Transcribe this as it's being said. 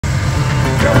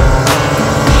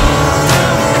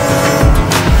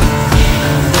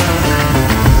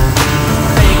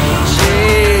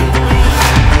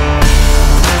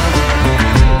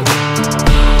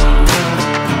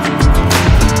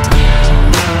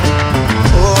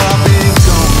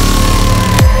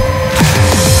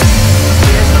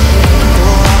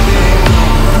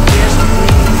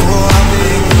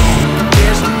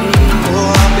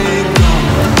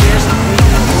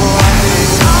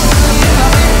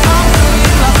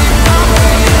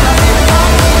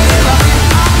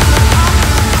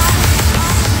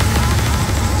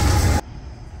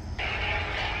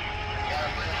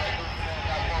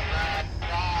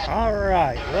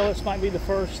might be the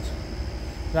first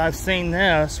that I've seen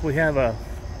this. We have a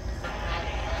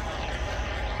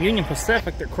Union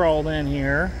Pacific that crawled in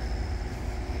here,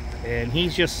 and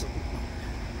he's just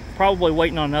probably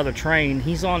waiting on another train.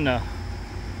 He's on the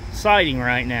siding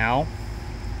right now,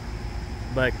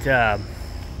 but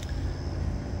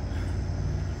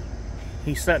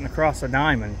he's sitting across a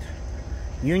diamond.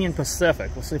 Union Pacific.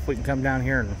 We'll see if we can come down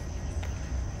here, and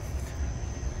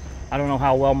I don't know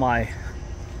how well my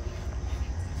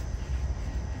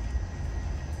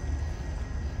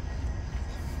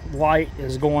light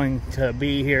is going to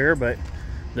be here, but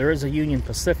there is a Union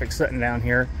Pacific sitting down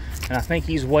here, and I think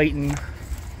he's waiting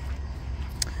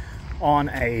on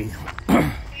a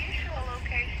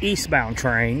eastbound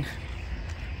train.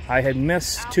 I had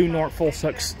missed two Norfolk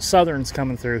Southerns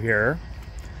coming through here,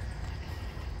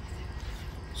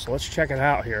 so let's check it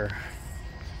out here.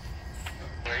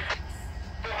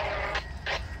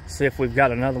 See if we've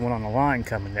got another one on the line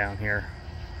coming down here.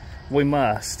 We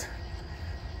must.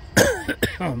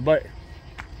 But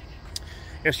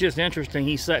it's just interesting.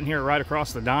 He's sitting here right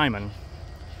across the diamond,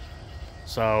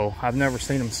 so I've never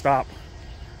seen him stop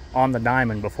on the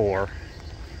diamond before.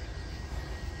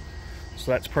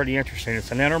 So that's pretty interesting.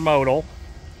 It's an intermodal,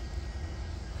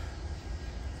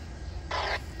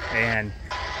 and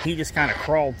he just kind of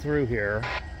crawled through here.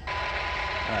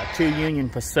 Two Union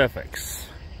Pacifics.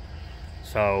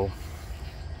 So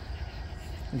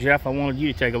Jeff, I wanted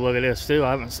you to take a look at this too.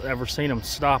 I haven't ever seen him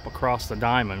stop across the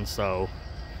diamond. So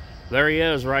there he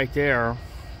is right there.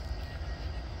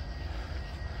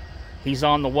 He's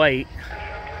on the wait.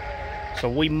 So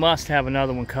we must have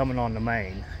another one coming on the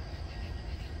main.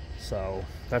 So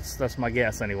that's my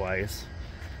guess anyways.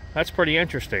 That's pretty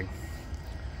interesting.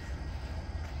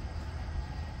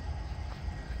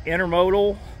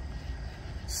 Intermodal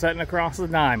sitting across the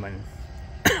diamond.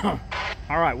 All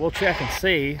right, we'll check and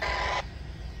see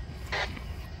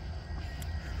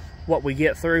what we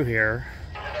get through here.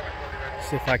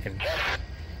 See if I can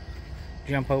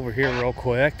jump over here real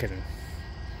quick and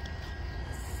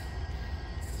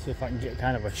see if I can get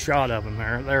kind of a shot of him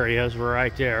there. There he is, we're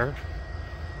right there.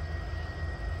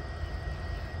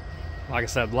 Like I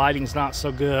said, lighting's not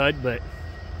so good, but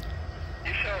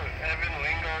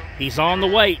he's on the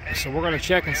wait, so we're going to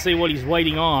check and see what he's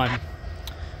waiting on,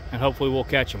 and hopefully we'll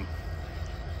catch him.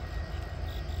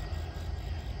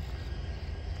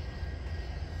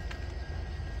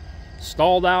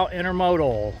 Stalled out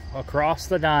intermodal across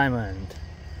the diamond.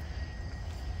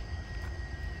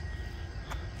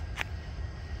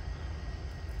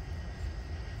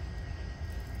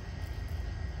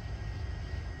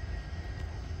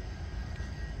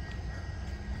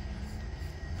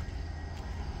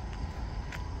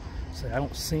 So I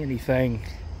don't see anything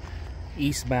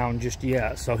eastbound just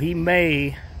yet. So he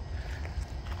may,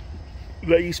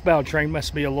 the eastbound train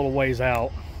must be a little ways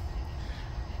out.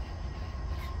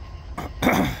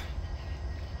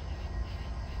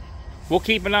 We'll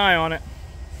keep an eye on it.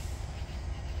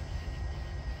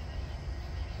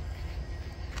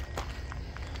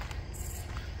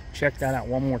 Check that out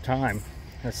one more time.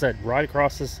 Like I said, right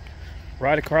across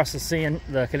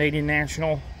the Canadian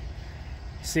National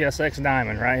CSX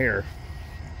diamond right here.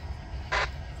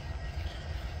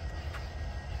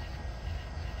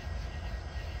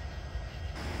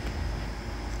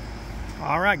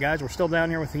 All right, guys, we're still down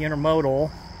here with the intermodal.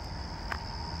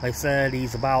 They said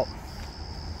he's about,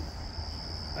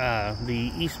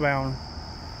 the eastbound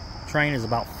train is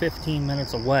about 15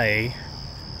 minutes away,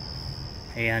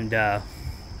 and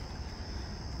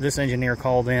this engineer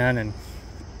called in and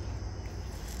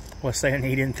was saying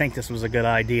he didn't think this was a good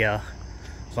idea.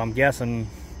 So I'm guessing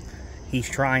he's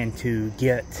trying to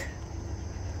get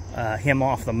him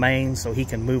off the main so he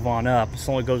can move on up. This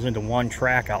only goes into one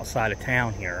track outside of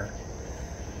town here.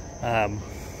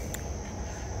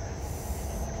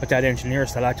 But that engineer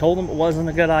said, I told him it wasn't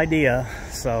a good idea.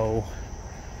 So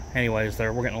anyways,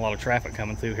 we're getting a lot of traffic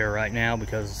coming through here right now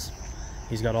because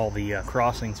he's got all the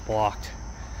crossings blocked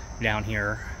down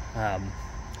here.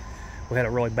 We had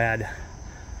a really bad,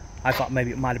 I thought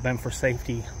maybe it might have been for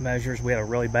safety measures. We had a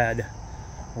really bad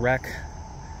wreck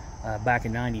back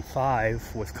in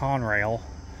 '95 with Conrail,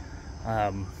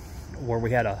 where we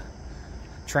had a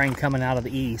train coming out of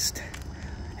the east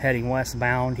heading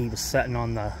westbound. He was sitting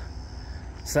on the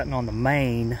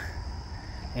main,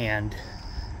 and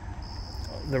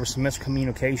there was some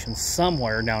miscommunication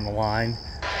somewhere down the line.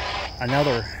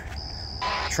 Another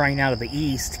train out of the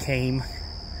east came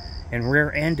and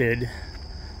rear-ended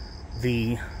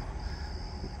the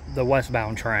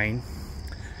westbound train,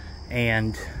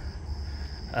 and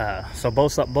so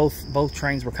both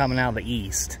trains were coming out of the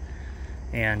east,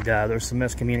 and there's some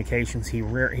miscommunications. He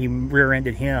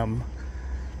rear-ended him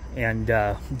and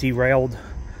derailed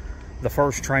the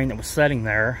first train that was sitting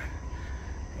there,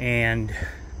 and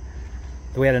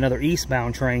we had another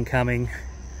eastbound train coming,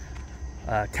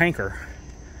 tanker,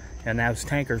 and those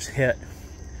tankers hit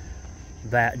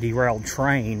that derailed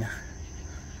train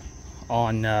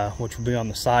on which would be on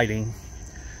the siding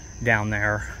down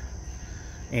there,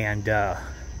 and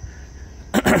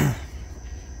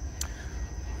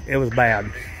it was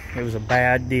bad. It was a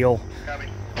bad deal.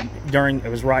 It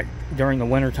was right during the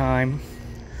winter time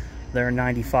there in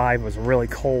 95. It was a really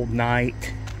cold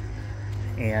night,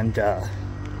 and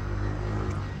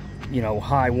you know,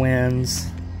 high winds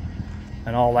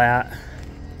and all that,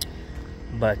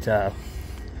 but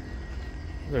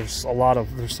there's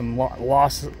some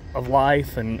loss of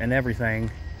life and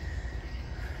everything,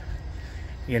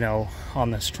 you know,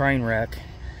 on this train wreck.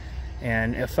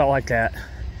 And it felt like that,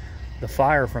 the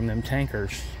fire from them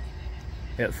tankers,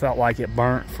 it felt like it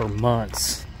burnt for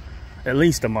months, at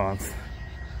least a month.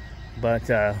 But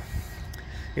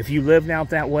if you lived out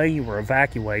that way, you were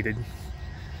evacuated.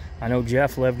 I know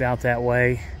Jeff lived out that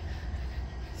way.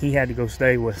 He had to go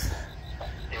stay with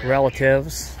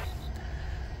relatives,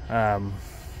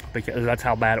 because that's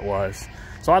how bad it was.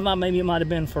 So I thought maybe it might have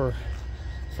been for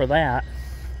that.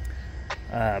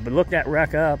 But look that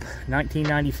wreck up,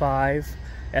 1995,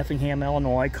 Effingham,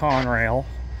 Illinois, Conrail.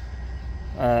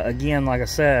 Again, like I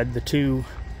said, the two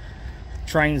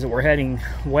trains that were heading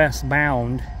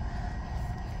westbound,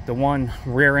 the one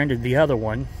rear-ended the other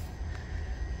one,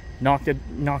 knocked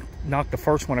the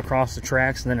first one across the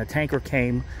tracks, and then a tanker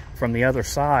came from the other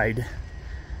side,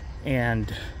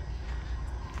 and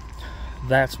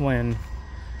that's when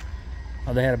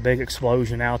they had a big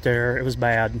explosion out there. It was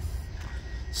bad.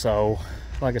 So,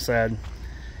 like I said,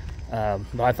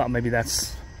 but I thought maybe that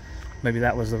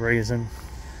was the reason.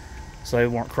 So they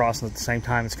weren't crossing at the same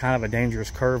time. It's kind of a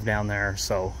dangerous curve down there.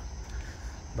 So,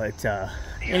 but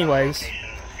anyways,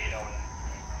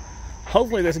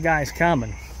 hopefully this guy's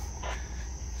coming.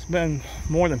 It's been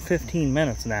more than 15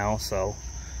 minutes now. So,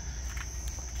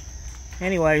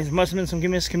 anyways, must have been some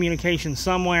miscommunication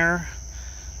somewhere.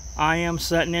 I am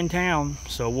sitting in town,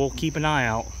 so we'll keep an eye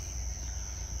out.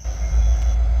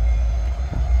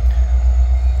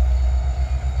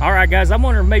 All right, guys, I'm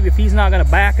wondering maybe if he's not going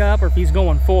to back up or if he's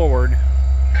going forward.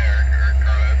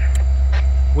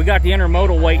 We got the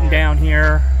intermodal waiting down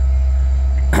here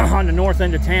on the north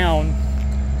end of town.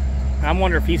 I'm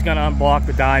wondering if he's going to unblock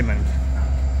the diamond.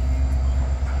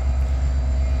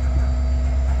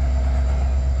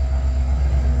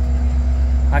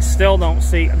 I still don't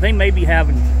see. They may be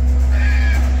having.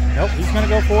 Nope, he's going to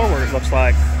go forward, it looks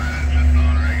like.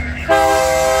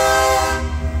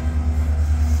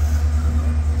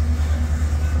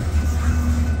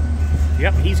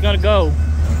 Yep, he's going to go.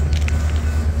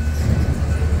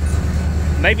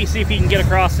 Maybe see if he can get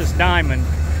across this diamond.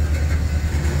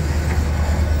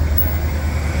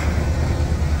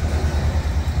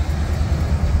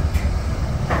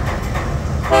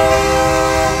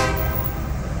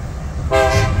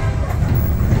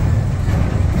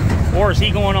 Or is he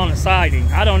going on the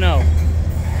siding? I don't know.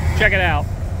 Check it out.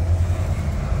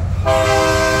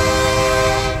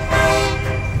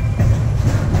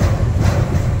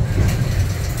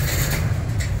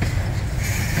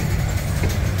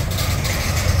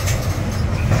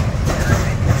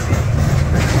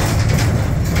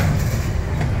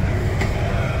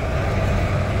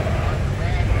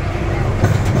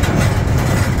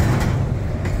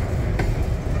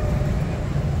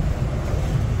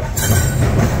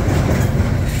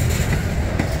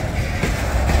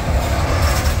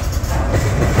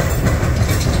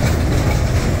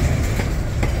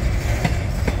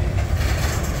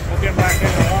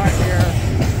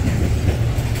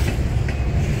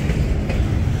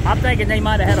 I'm thinking they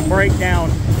might have had a breakdown.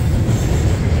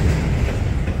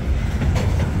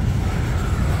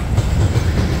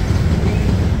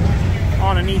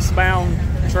 On an eastbound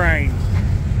train.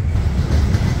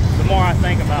 The more I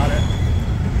think about it.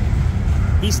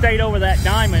 He stayed over that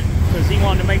diamond because he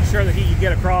wanted to make sure that he could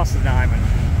get across the diamond.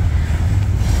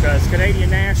 Because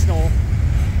Canadian National,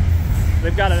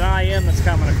 they've got an I.M. that's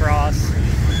coming across.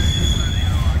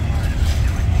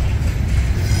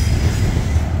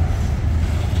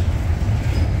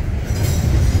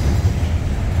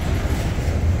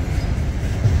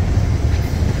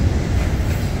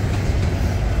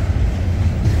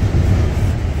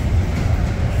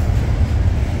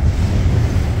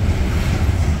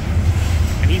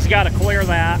 Got to clear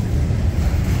that.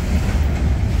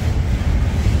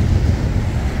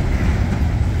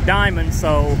 Diamond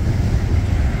so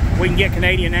we can get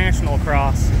Canadian National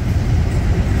across.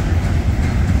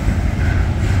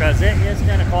 because it is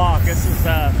 10 o'clock. This is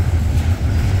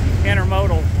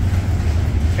intermodal,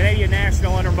 Canadian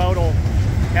National Intermodal,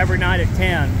 every night at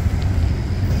 10.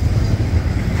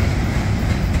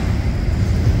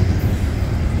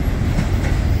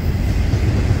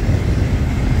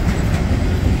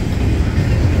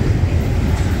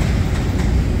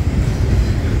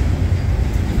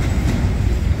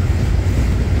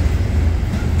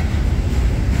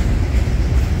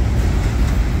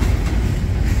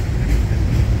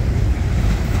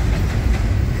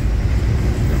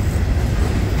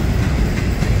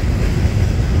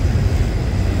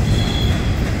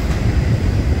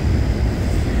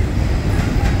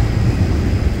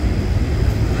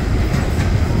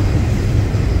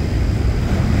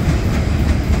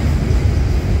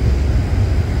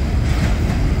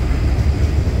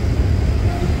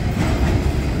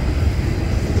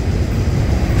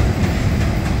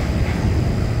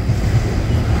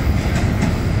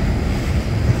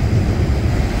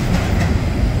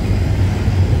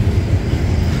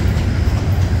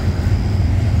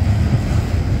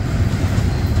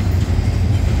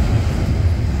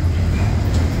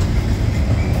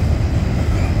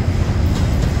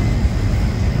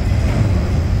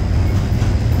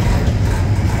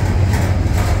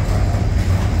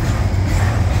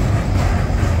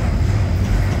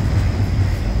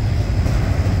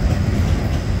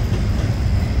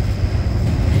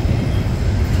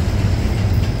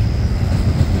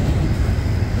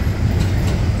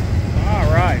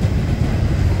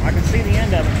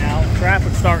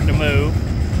 Traffic's starting to move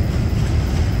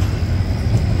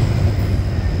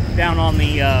down on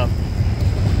the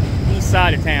east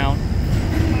side of town.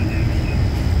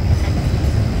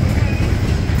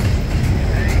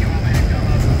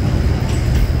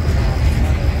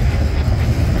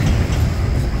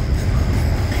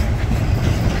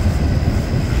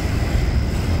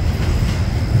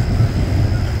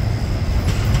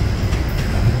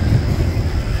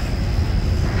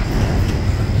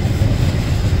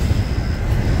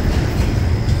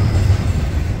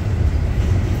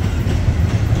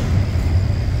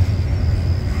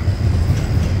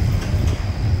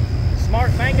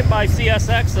 By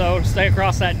CSX though to stay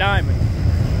across that diamond.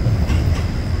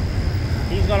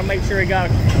 He's going to make sure he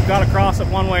got across it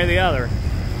one way or the other.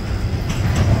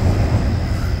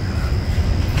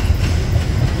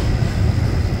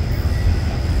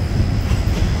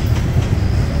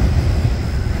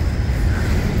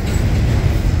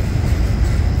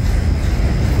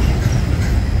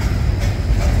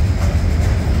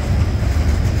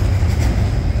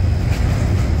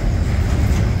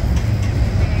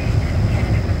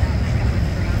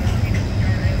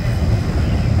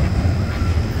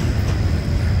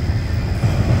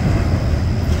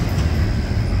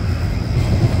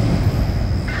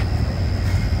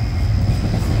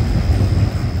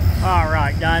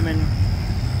 Diamond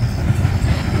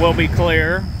will be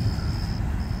clear.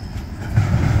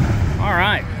 All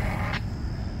right.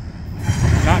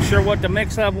 Not sure what the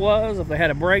mix-up was, if they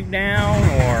had a breakdown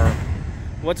or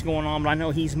what's going on, but I know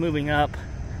he's moving up.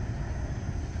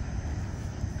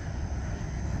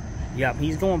 Yep,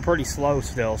 he's going pretty slow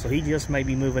still, so he just may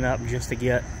be moving up just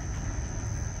to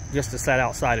set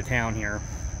outside of town here.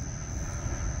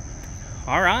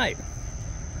 All right.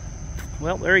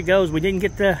 Well, there he goes. We didn't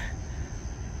get the...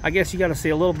 I guess you got to see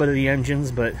a little bit of the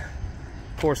engines, but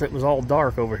of course it was all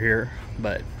dark over here.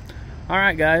 But all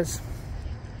right, guys,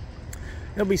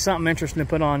 it'll be something interesting to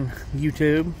put on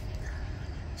YouTube.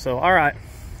 So all right,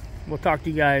 we'll talk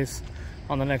to you guys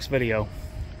on the next video.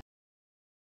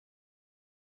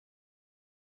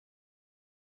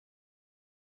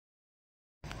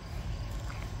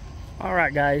 All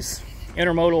right, guys,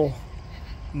 intermodal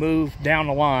moved down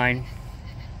the line.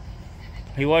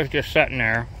 He was just sitting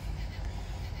there.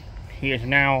 He is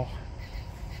now,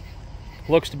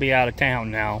 looks to be out of town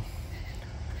now.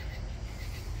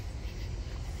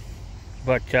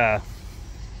 But that's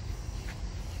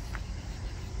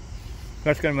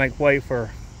going to make way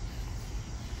for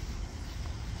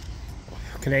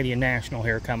Canadian National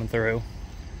here coming through.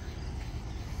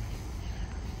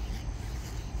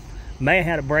 May have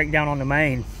had a breakdown on the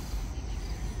main.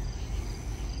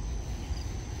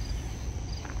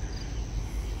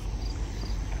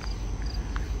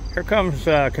 Here comes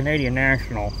Canadian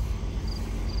National.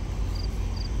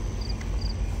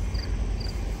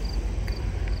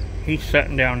 He's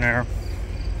sitting down there.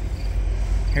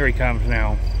 Here he comes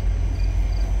now.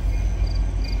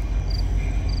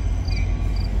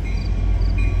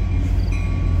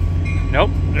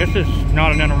 Nope, this is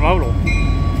not an intermodal.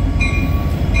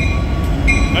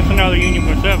 That's another Union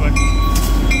Pacific.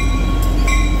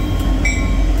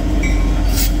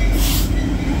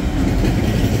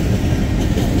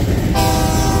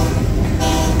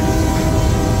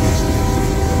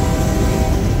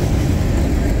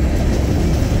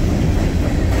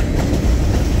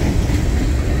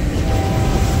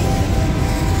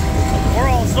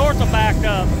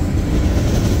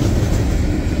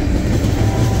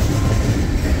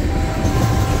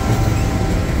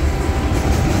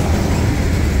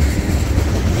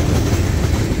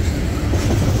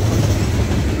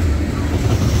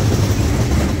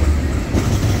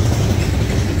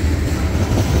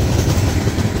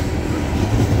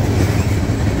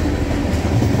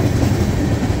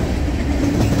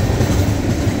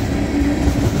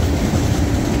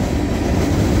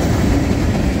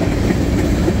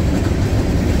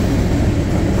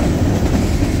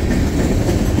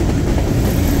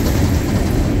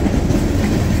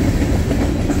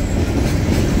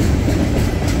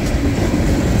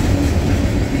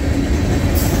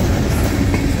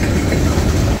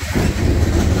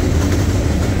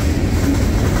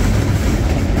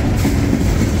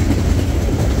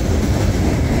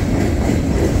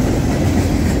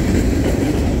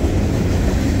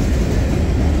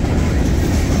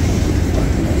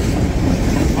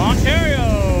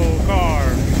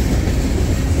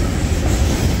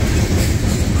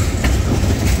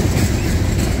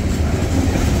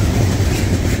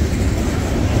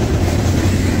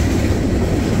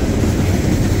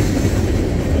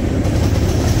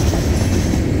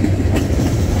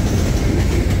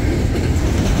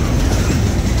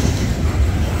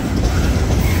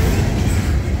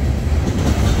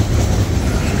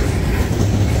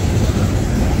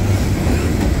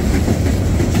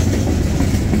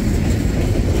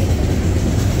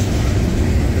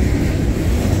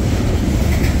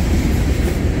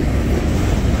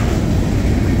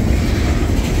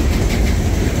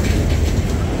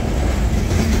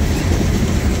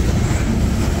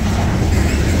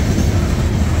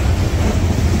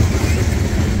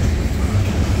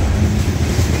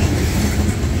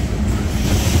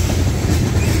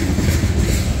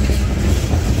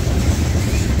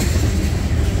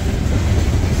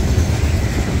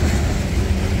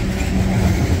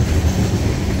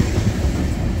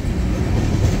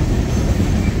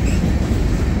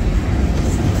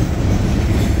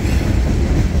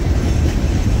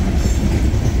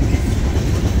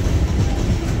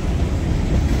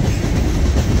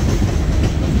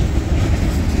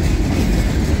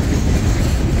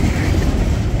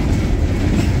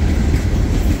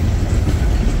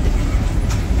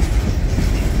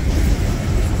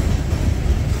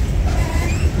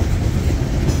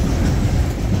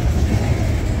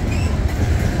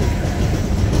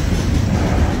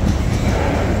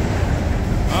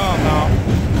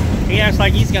 He acts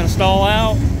like he's gonna stall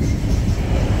out.